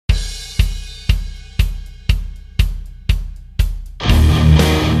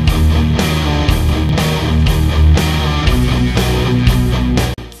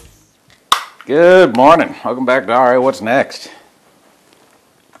Good morning. Welcome back to Alright, What's Next?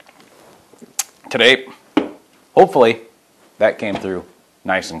 Today, hopefully, that came through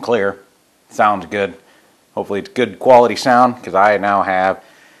nice and clear. Sounds good. Hopefully it's good quality sound because I now have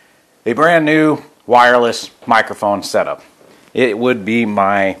a brand new wireless microphone setup. It would be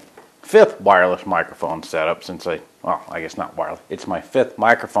my fifth wireless microphone setup since I guess not wireless. It's my fifth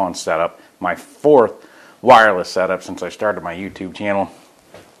microphone setup, my fourth wireless setup since I started my YouTube channel.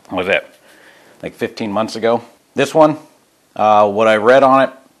 What was it? Like 15 months ago. This one, what I read on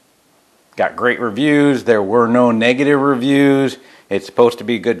it, got great reviews. There were no negative reviews. It's supposed to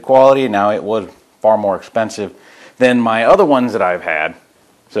be good quality. Now it was far more expensive than my other ones that I've had.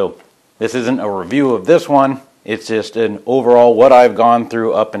 So this isn't a review of this one. It's just an overall what I've gone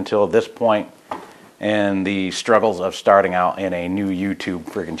through up until this point and the struggles of starting out in a new YouTube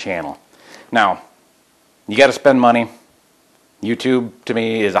freaking channel. Now, you got to spend money. YouTube, to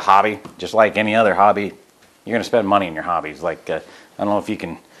me, is a hobby. Just like any other hobby, you're going to spend money in your hobbies. Like, I don't know if you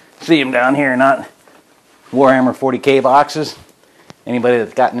can see them down here or not. Warhammer 40K boxes. Anybody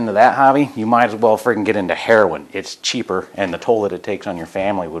that's gotten into that hobby, you might as well freaking get into heroin. It's cheaper, and the toll that it takes on your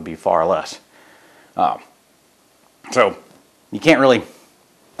family would be far less. So, you can't really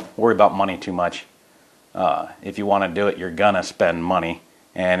worry about money too much. If you want to do it, you're going to spend money.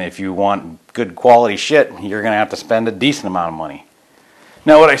 And if you want good quality shit, you're going to have to spend a decent amount of money.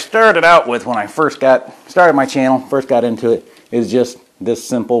 Now, what I started out with when I first started my channel, first got into it, is just this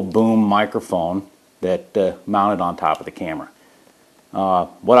simple boom microphone that mounted on top of the camera.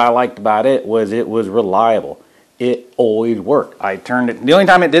 What I liked about it was reliable. It always worked. I turned it. The only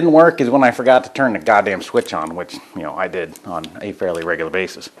time it didn't work is when I forgot to turn the goddamn switch on, which, I did on a fairly regular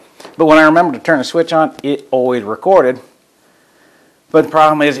basis. But when I remembered to turn the switch on, it always recorded. But the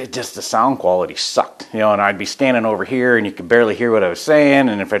problem is, the sound quality sucked. And I'd be standing over here, and you could barely hear what I was saying.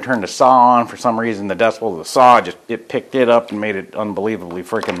 And if I turned the saw on, for some reason, the decibels of the saw it picked it up and made it unbelievably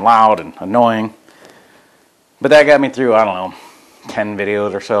freaking loud and annoying. But that got me through, I don't know, 10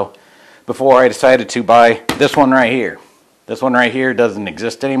 videos or so before I decided to buy this one right here. This one right here doesn't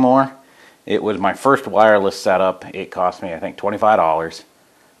exist anymore. It was my first wireless setup. It cost me, I think, $25.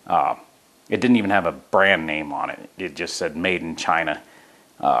 It didn't even have a brand name on it. It just said made in China.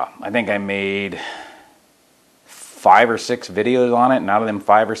 I think I made 5 or 6 videos on it, and out of them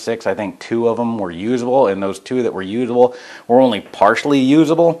 5 or 6, I think 2 of them were usable, and those 2 that were usable were only partially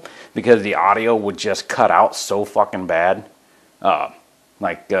usable because the audio would just cut out so fucking bad. My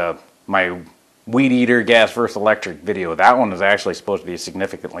Weed Eater Gas vs. Electric video, that one was actually supposed to be a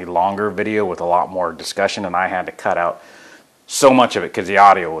significantly longer video with a lot more discussion, and I had to cut out so much of it because the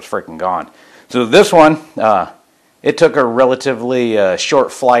audio was freaking gone. So this one, it took a relatively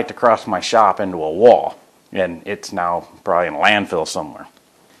short flight across my shop into a wall, and it's now probably in a landfill somewhere.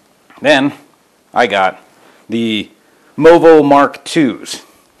 Then I got the Movo Mark IIs.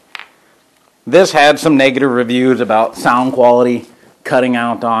 This had some negative reviews about sound quality, cutting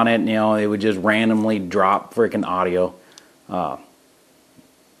out on it. It would just randomly drop freaking audio. I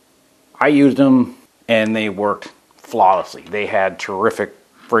used them, and they worked flawlessly. They had terrific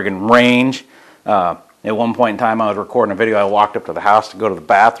friggin' range. At one point in time I was recording a video. I walked up to the house to go to the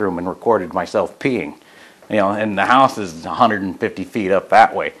bathroom and recorded myself peeing. And the house is 150 feet up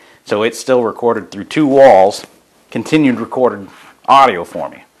that way. So it still recorded through 2 walls, continued recorded audio for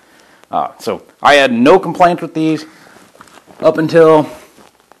me. So I had no complaints with these up until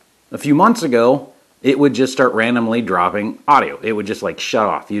a few months ago. It would just start randomly dropping audio. It would just like shut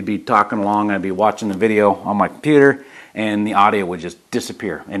off. You'd be talking along, I'd be watching the video on my computer, and the audio would just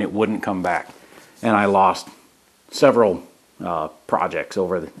disappear, and it wouldn't come back. And I lost several projects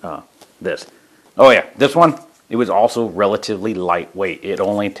over this. Oh yeah, this one, it was also relatively lightweight. It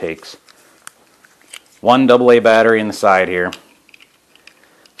only takes 1 AA battery in the side here,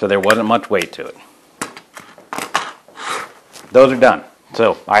 so there wasn't much weight to it. Those are done.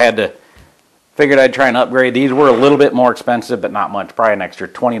 So I figured I'd try and upgrade. These were a little bit more expensive, but not much. Probably an extra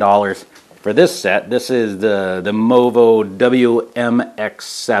 $20 for this set. This is the Movo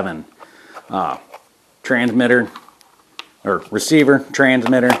WMX7 transmitter, or receiver,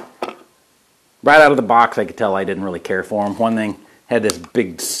 transmitter. Right out of the box, I could tell I didn't really care for them. One thing had this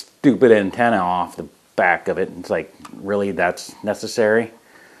big stupid antenna off the back of it. It's like, really, that's necessary?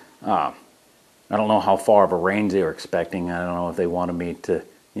 I don't know how far of a range they were expecting. I don't know if they wanted me to,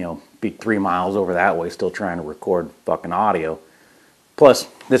 be 3 miles over that way still trying to record fucking audio. Plus,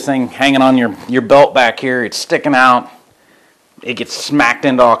 this thing hanging on your belt back here, it's sticking out. It gets smacked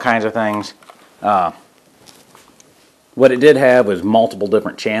into all kinds of things. What it did have was multiple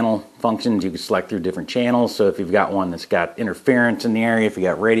different channel functions. You could select through different channels. So if you've got one that's got interference in the area, if you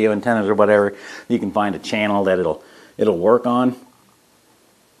got radio antennas or whatever, you can find a channel that it'll work on.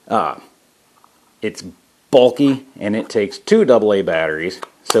 It's bulky, and it takes 2 AA batteries,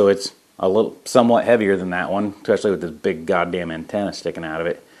 so it's a little somewhat heavier than that one, especially with this big goddamn antenna sticking out of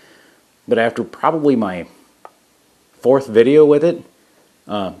it. But after probably my 4th video with it,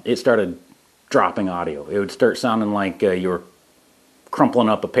 it started dropping audio. It would start sounding like you were crumpling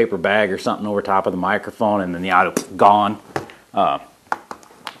up a paper bag or something over top of the microphone, and then the audio gone. Yeah,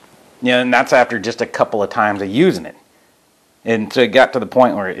 and that's after just a couple of times of using it. And so it got to the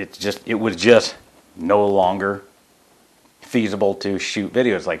point where it was just no longer feasible to shoot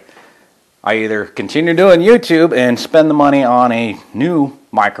videos. Like, I either continue doing YouTube and spend the money on a new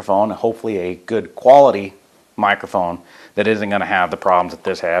microphone, hopefully a good quality microphone that isn't going to have the problems that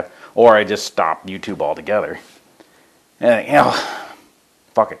this have, or I just stop YouTube altogether. And, you know,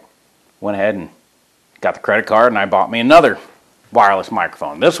 fuck it. Went ahead and got the credit card, and I bought me another wireless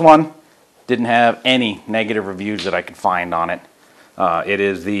microphone. This one didn't have any negative reviews that I could find on it. It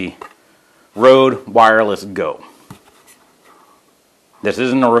is the Rode Wireless Go. This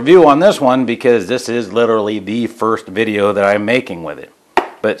isn't a review on this one because this is literally the first video that I'm making with it.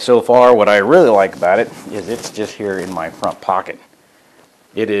 But so far, what I really like about it is it's just here in my front pocket.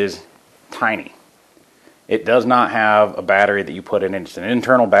 It is tiny. It does not have a battery that you put in. It's an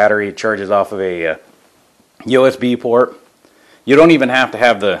internal battery. It charges off of a USB port. You don't even have to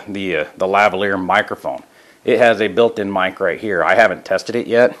have the lavalier microphone. It has a built-in mic right here. I haven't tested it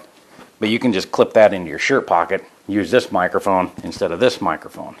yet, but you can just clip that into your shirt pocket, use this microphone instead of this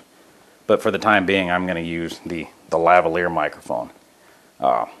microphone. But for the time being, I'm going to use the lavalier microphone.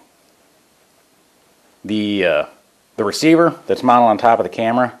 The receiver that's mounted on top of the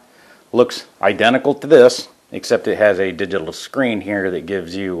camera looks identical to this, except it has a digital screen here that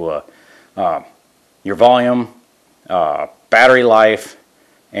gives you your volume, battery life,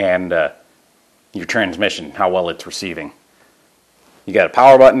 and your transmission, how well it's receiving. You got a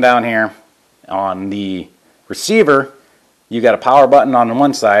power button down here. On the receiver, you got a power button on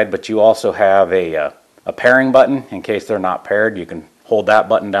one side, but you also have a pairing button. In case they're not paired, you can hold that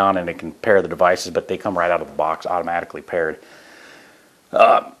button down and it can pair the devices, but they come right out of the box automatically paired.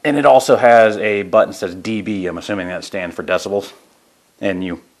 And it also has a button that says dB. I'm assuming that stands for decibels. And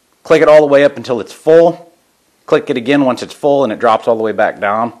you click it all the way up until it's full. Click it again once it's full, and it drops all the way back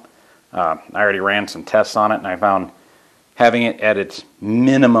down. I already ran some tests on it, and I found having it at its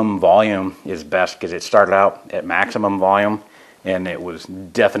minimum volume is best because it started out at maximum volume, and it was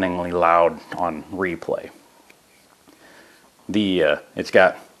deafeningly loud on replay. It's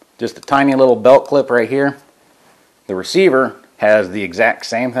got just a tiny little belt clip right here. The receiver has the exact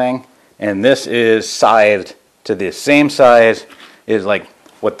same thing, and this is sized to the same size as like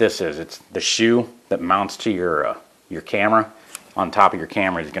what this is. It's the shoe that mounts to your camera. On top of your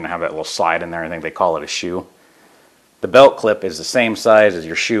camera is going to have that little slide in there. I think they call it a shoe. The belt clip is the same size as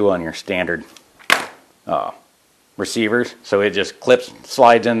your shoe on your standard receivers. So it just clips,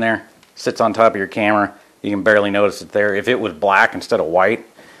 slides in there, sits on top of your camera. You can barely notice it there. If it was black instead of white,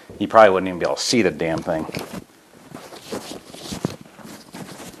 you probably wouldn't even be able to see the damn thing.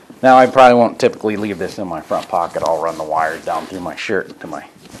 Now, I probably won't typically leave this in my front pocket. I'll run the wires down through my shirt to my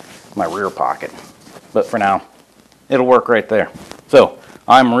rear pocket. But for now, it'll work right there. So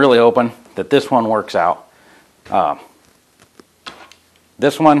I'm really hoping that this one works out.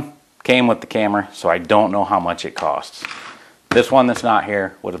 This one came with the camera, so I don't know how much it costs. This one that's not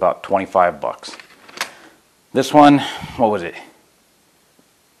here was about 25 bucks. This one, what was it?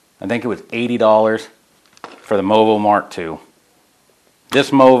 I think it was $80 for the Movo Mark II.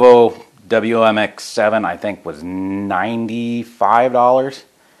 This Movo WMX7 I think was $95.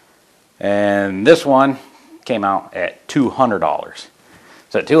 And this one came out at $200.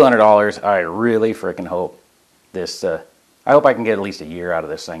 So at $200, I really freaking hope this, I hope I can get at least a year out of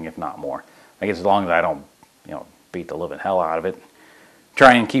this thing, if not more. I guess as long as I don't, beat the living hell out of it.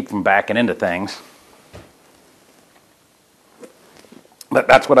 Try and keep from backing into things. But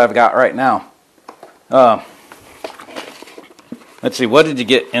that's what I've got right now. Let's see, what did you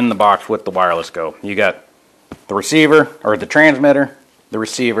get in the box with the Wireless Go? You got the receiver, or the transmitter, the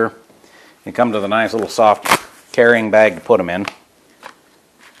receiver. It comes with a nice little soft carrying bag to put them in.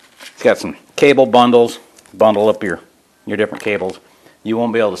 It's got some cable bundles. Bundle up your different cables. You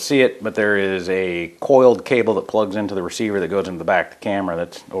won't be able to see it, but there is a coiled cable that plugs into the receiver that goes into the back of the camera.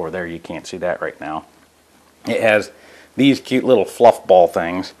 That's over there. You can't see that right now. It has these cute little fluff ball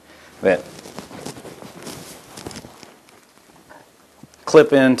things that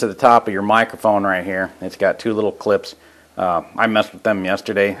clip into the top of your microphone right here. It's got two little clips. I messed with them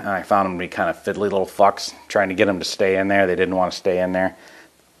yesterday, and I found them to be kind of fiddly little fucks, trying to get them to stay in there. They didn't want to stay in there.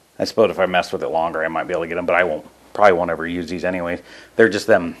 I suppose if I mess with it longer, I might be able to get them, but I probably won't ever use these anyways. They're just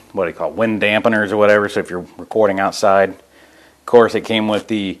them, what do you call it, wind dampeners or whatever, so if you're recording outside. Of course, it came with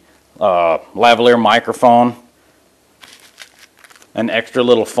the lavalier microphone, an extra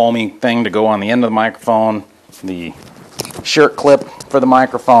little foamy thing to go on the end of the microphone, the shirt clip for the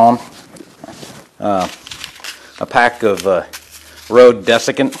microphone, a pack of road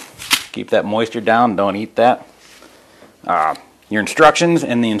desiccant, keep that moisture down, don't eat that. Your instructions,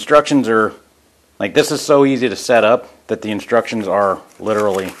 and the instructions are, like, this is so easy to set up that the instructions are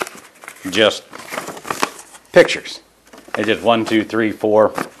literally just pictures. It's just 1, 2, 3,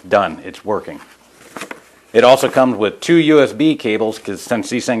 4, done. It's working. It also comes with 2 USB cables, because since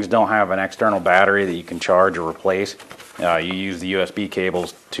these things don't have an external battery that you can charge or replace, you use the USB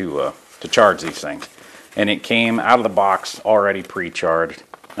cables to charge these things. And it came out of the box already pre-charged.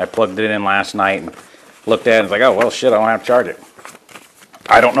 I plugged it in last night and looked at it and was like, oh, well, shit, I don't have to charge it.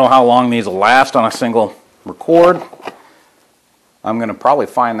 I don't know how long these will last on a single record. I'm going to probably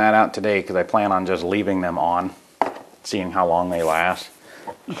find that out today because I plan on just leaving them on, seeing how long they last.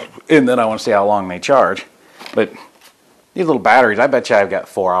 And then I want to see how long they charge. But these little batteries, I bet you I've got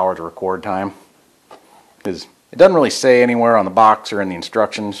 4 hours of record time. Because it doesn't really say anywhere on the box or in the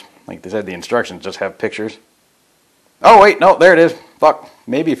instructions. Like they said, the instructions just have pictures. Oh, wait, no, there it is. Fuck,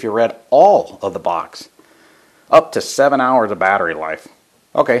 maybe if you read all of the box. Up to 7 hours of battery life.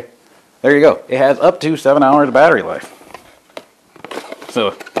 Okay, there you go. It has up to 7 hours of battery life.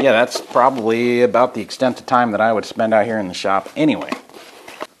 So, yeah, that's probably about the extent of time that I would spend out here in the shop anyway.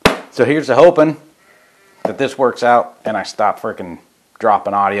 So here's to hoping that this works out and I stop freaking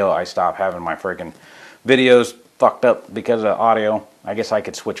dropping audio. I stop having my freaking videos fucked up because of audio. I guess I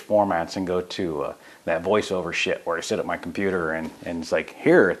could switch formats and go to that voiceover shit where I sit at my computer and it's like,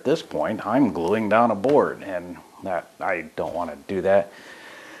 here at this point I'm gluing down a board, and that I don't want to do that.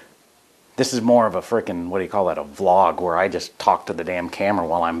 This is more of a freaking, what do you call that, a vlog where I just talk to the damn camera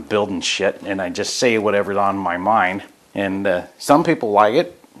while I'm building shit and I just say whatever's on my mind. And some people like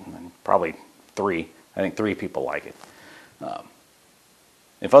it, probably 3. I think 3 people like it.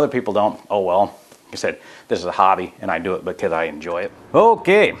 If other people don't, oh well. Like I said, this is a hobby and I do it because I enjoy it.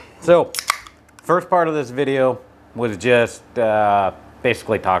 Okay, so first part of this video was just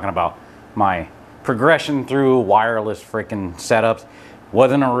basically talking about my progression through wireless freaking setups.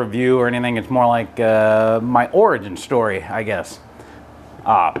 Wasn't a review or anything, it's more like my origin story, I guess.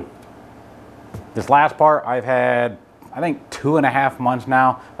 This last part, I've had, I think, 2.5 months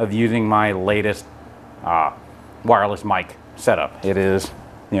now of using my latest wireless mic setup. It is,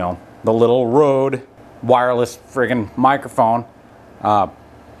 you know, the little Rode wireless friggin' microphone.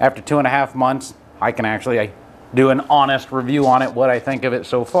 After 2.5 months, I can actually do an honest review on it, what I think of it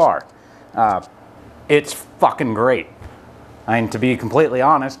so far. It's fucking great. And to be completely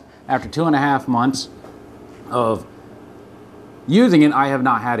honest, after 2.5 months of using it, I have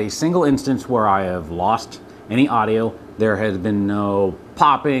not had a single instance where I have lost any audio. There has been no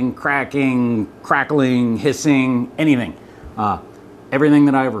popping, cracking, crackling, hissing, anything. Everything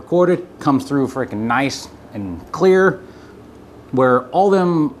that I've recorded comes through freaking nice and clear, where all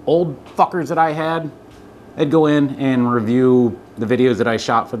them old fuckers that I had, I'd go in and review the videos that I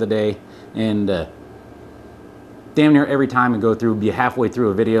shot for the day, and damn near every time I go through, be halfway through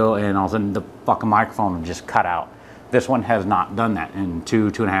a video and all of a sudden the fucking microphone would just cut out. This one has not done that in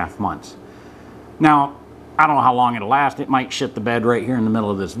 2.5 months. Now, I don't know how long it'll last. It might shit the bed right here in the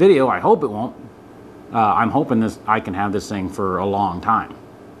middle of this video. I hope it won't. I'm hoping I can have this thing for a long time.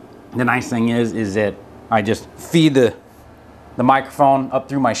 The nice thing is that I just feed the microphone up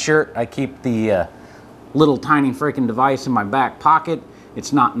through my shirt. I keep the little tiny freaking device in my back pocket.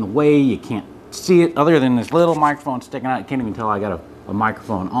 It's not in the way. You can't see it other than this little microphone sticking out. You can't even tell I got a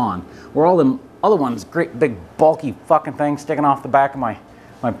microphone on. Where all them other ones, great big bulky fucking things sticking off the back of my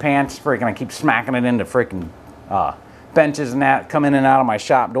pants, freaking I keep smacking it into freaking benches and that, come in and out of my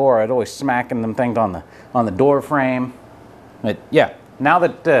shop door. I'd always smacking them things on the door frame. But yeah, now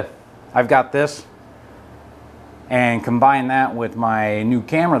that I've got this and combine that with my new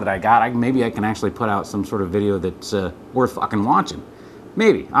camera that I got, maybe I can actually put out some sort of video that's worth fucking watching.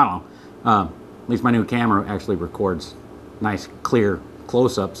 Maybe, I don't know. At least my new camera actually records nice clear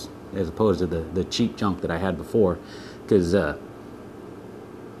close-ups as opposed to the cheap junk that I had before, because you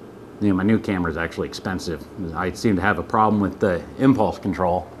know, my new camera is actually expensive. I seem to have a problem with the impulse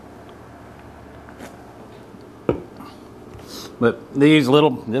control. But this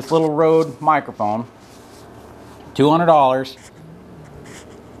little Rode microphone, $200.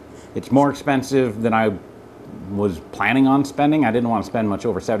 It's more expensive than I was planning on spending. I didn't want to spend much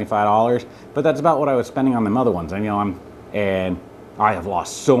over $75, but that's about what I was spending on them other ones. And and I have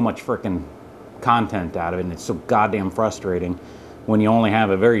lost so much freaking content out of it, and it's so goddamn frustrating when you only have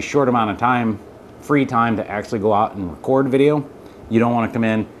a very short amount of time, free time, to actually go out and record video. You don't want to come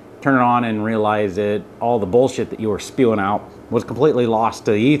in, turn it on, and realize that all the bullshit that you were spewing out was completely lost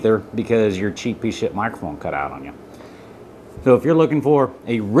to the ether because your cheap piece of shit microphone cut out on you. So if you're looking for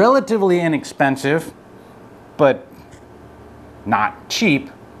a relatively inexpensive but not cheap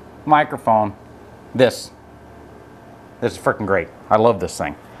microphone, this is freaking great. I love this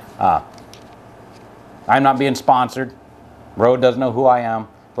thing. I'm not being sponsored. Rode doesn't know who I am.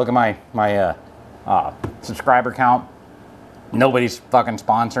 Look at my subscriber count. Nobody's fucking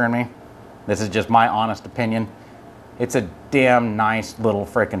sponsoring me. This is just my honest opinion. It's a damn nice little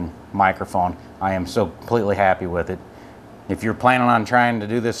freaking microphone. I am so completely happy with it. If you're planning on trying to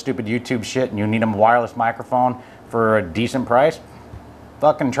do this stupid YouTube shit and you need a wireless microphone for a decent price,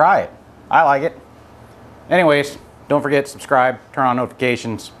 fucking try it. I like it. Anyways, don't forget, subscribe, turn on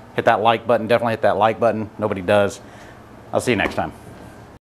notifications, hit that like button. Definitely hit that like button. Nobody does. I'll see you next time.